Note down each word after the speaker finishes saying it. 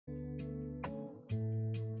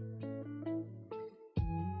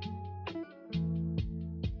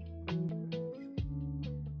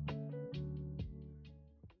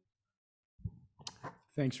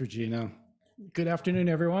Thanks, Regina. Good afternoon,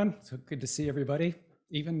 everyone. So good to see everybody,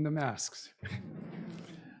 even the masks.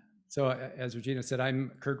 So as Regina said,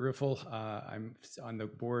 I'm Kurt Griffel. I'm on the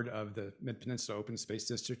board of the Midpeninsula Open Space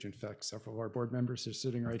District. In fact, several of our board members are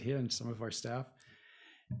sitting right here and some of our staff.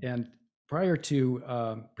 And prior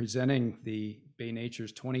to presenting the Bay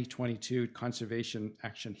Nature's 2022 Conservation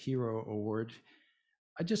Action Hero Award,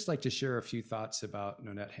 I'd just like to share a few thoughts about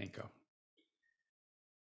Nonette Hanko.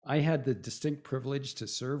 I had the distinct privilege to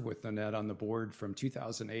serve with Nonette on the board from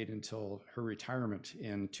 2008 until her retirement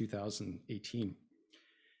in 2018.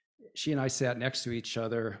 She and I sat next to each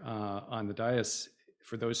other on the dais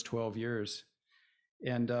for those 12 years.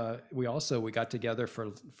 And we got together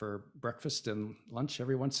for breakfast and lunch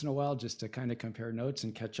every once in a while just to kind of compare notes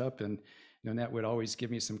and catch up. And Nonette would always give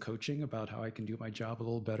me some coaching about how I can do my job a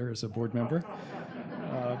little better as a board member,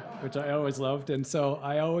 which I always loved. And so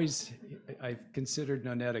I considered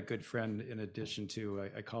Nonette a good friend in addition to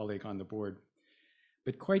a colleague on the board.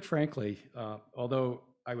 But quite frankly, although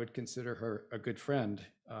I would consider her a good friend,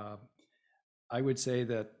 I would say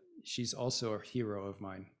that she's also a hero of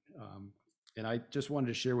mine. And I just wanted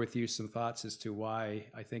to share with you some thoughts as to why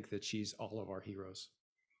I think that she's all of our heroes.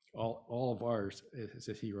 All of ours is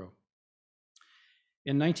a hero.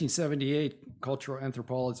 In 1978, cultural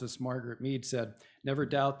anthropologist Margaret Mead said, "Never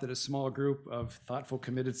doubt that a small group of thoughtful,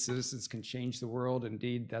 committed citizens can change the world.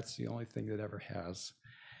 Indeed, that's the only thing that ever has."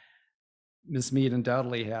 Ms. Mead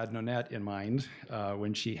undoubtedly had Nonette in mind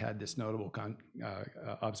when she had this notable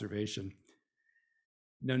observation.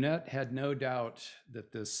 Nonette had no doubt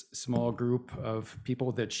that this small group of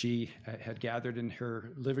people that she had gathered in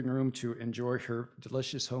her living room to enjoy her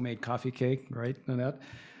delicious homemade coffee cake, right, Nonette,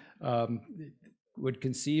 would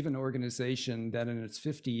conceive an organization that in its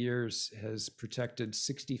 50 years has protected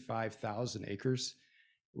 65,000 acres,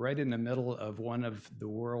 right in the middle of one of the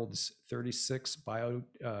world's 36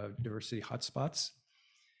 biodiversity hotspots,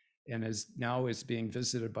 and now is being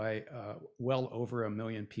visited by well over 1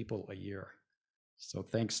 million people a year. So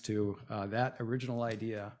thanks to that original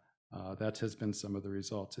idea, that has been some of the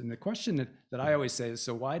results. And the question that I always say is,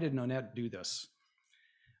 so why did Nonette do this?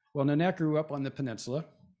 Well, Nonette grew up on the peninsula,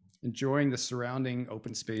 enjoying the surrounding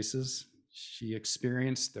open spaces. She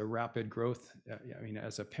experienced the rapid growth,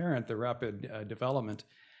 as a parent, the rapid development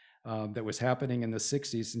that was happening in the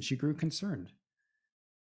 60s, and she grew concerned.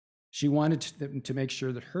 She wanted to make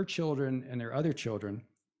sure that her children and their other children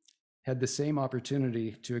had the same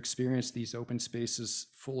opportunity to experience these open spaces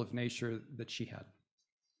full of nature that she had.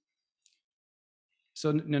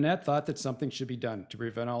 So Nonette thought that something should be done to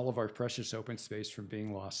prevent all of our precious open space from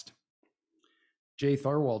being lost. Jay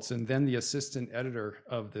Thorwaldson, then the assistant editor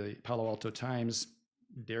of the Palo Alto Times,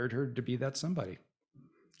 dared her to be that somebody.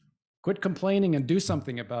 "Quit complaining and do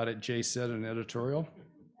something about it," Jay said in an editorial.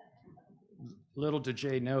 Little did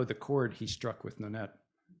Jay know the chord he struck with Nonette.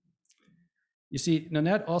 You see,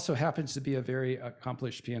 Nonette also happens to be a very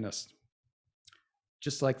accomplished pianist.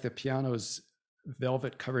 Just like the piano's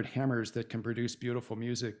velvet-covered hammers that can produce beautiful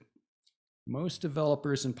music, most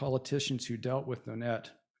developers and politicians who dealt with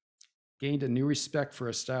Nonette gained a new respect for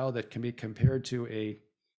a style that can be compared to a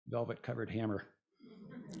velvet-covered hammer.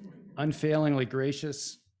 Unfailingly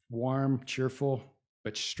gracious, warm, cheerful,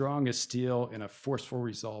 but strong as steel and a forceful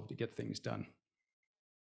resolve to get things done.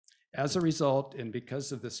 As a result, and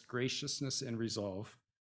because of this graciousness and resolve,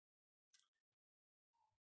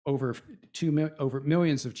 over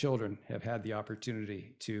millions of children have had the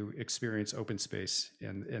opportunity to experience open space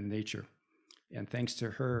and nature. And thanks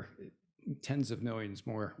to her, tens of millions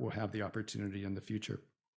more will have the opportunity in the future.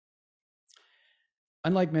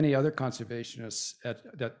 Unlike many other conservationists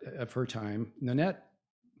of her time,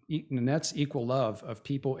 Nonette's equal love of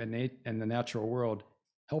people and the natural world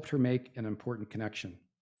helped her make an important connection.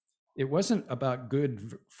 It wasn't about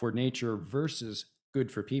good for nature versus good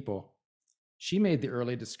for people. She made the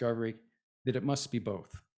early discovery that it must be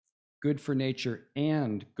both. Good for nature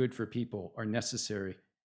and good for people are necessary,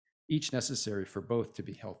 each necessary for both to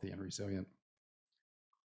be healthy and resilient.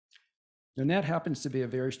 Nonette happens to be a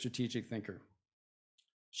very strategic thinker.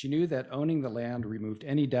 She knew that owning the land removed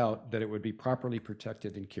any doubt that it would be properly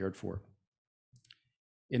protected and cared for.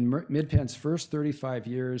 In Midpenn's first 35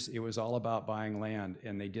 years, it was all about buying land,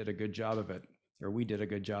 and they did a good job of it, or we did a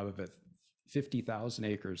good job of it. 50,000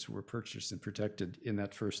 acres were purchased and protected in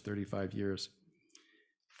that first 35 years.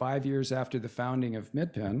 5 years after the founding of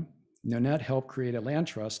Midpenn, Nonette helped create a land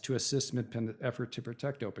trust to assist Midpenn's effort to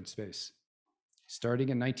protect open space. Starting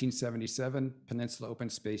in 1977, Peninsula Open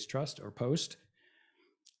Space Trust, or POST,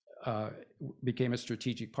 became a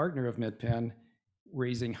strategic partner of Midpenn,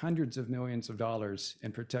 raising hundreds of millions of dollars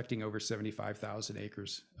and protecting over 75,000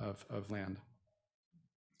 acres of land.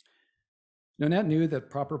 Nonette knew that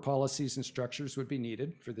proper policies and structures would be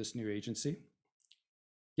needed for this new agency.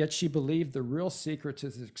 Yet she believed the real secret to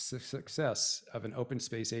the success of an open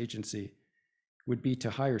space agency would be to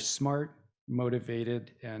hire smart,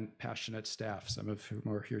 motivated, and passionate staff, some of whom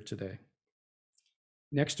are here today.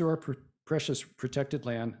 Next to our precious protected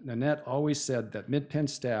land, Nonette always said that Mid-Penn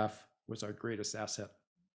staff was our greatest asset.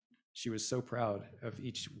 She was so proud of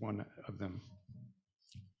each one of them.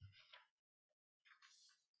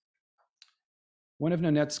 One of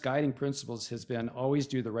Nonette's guiding principles has been always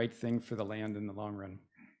do the right thing for the land in the long run.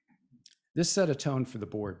 This set a tone for the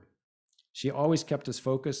board. She always kept us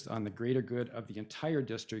focused on the greater good of the entire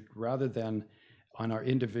district rather than on our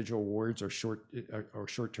individual wards or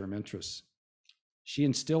short-term interests. She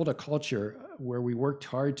instilled a culture where we worked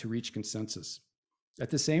hard to reach consensus.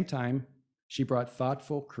 At the same time, she brought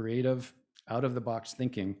thoughtful, creative, out-of-the-box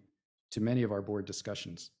thinking to many of our board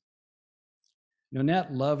discussions.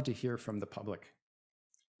 Nonette loved to hear from the public.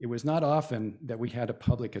 It was not often that we had a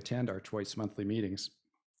public attend our twice monthly meetings,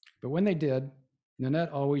 but when they did,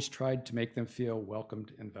 Nonette always tried to make them feel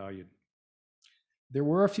welcomed and valued. There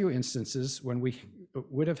were a few instances when we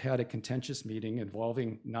would have had a contentious meeting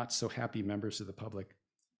involving not so happy members of the public.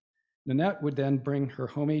 Nonette would then bring her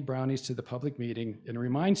homemade brownies to the public meeting and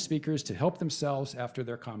remind speakers to help themselves after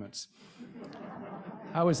their comments.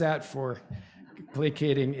 How was that for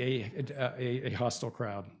placating a hostile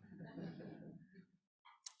crowd?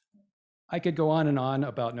 I could go on and on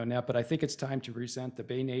about Nonette, but I think it's time to present the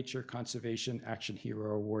Bay Nature Conservation Action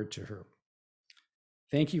Hero Award to her.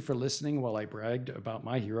 Thank you for listening while I bragged about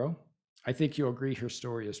my hero. I think you'll agree her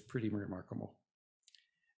story is pretty remarkable.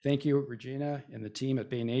 Thank you, Regina and the team at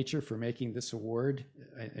Bay Nature for making this award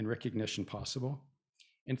and recognition possible.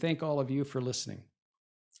 And thank all of you for listening.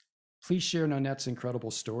 Please share Nonette's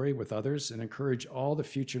incredible story with others and encourage all the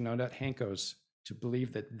future Nonette Hankos to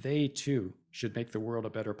believe that they too should make the world a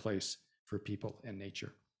better place for people and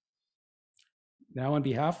nature. Now, on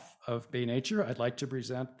behalf of Bay Nature, I'd like to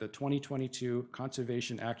present the 2022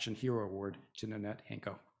 Conservation Action Hero Award to Nonette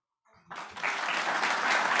Hanko.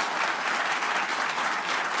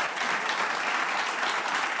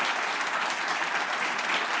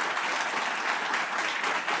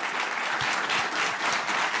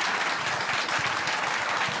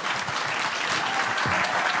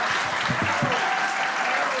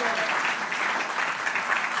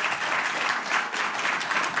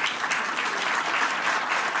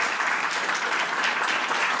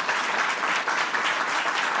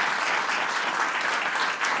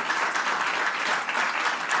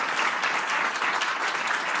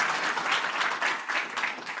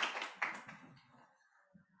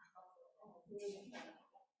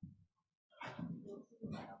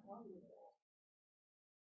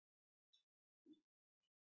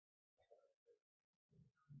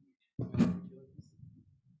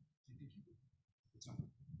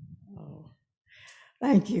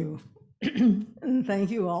 Thank you. And thank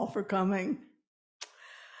you all for coming.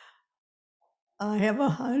 I have a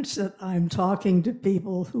hunch that I'm talking to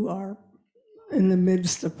people who are in the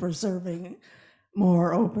midst of preserving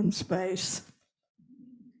more open space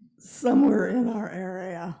somewhere in our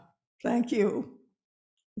area. Thank you.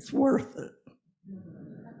 It's worth it.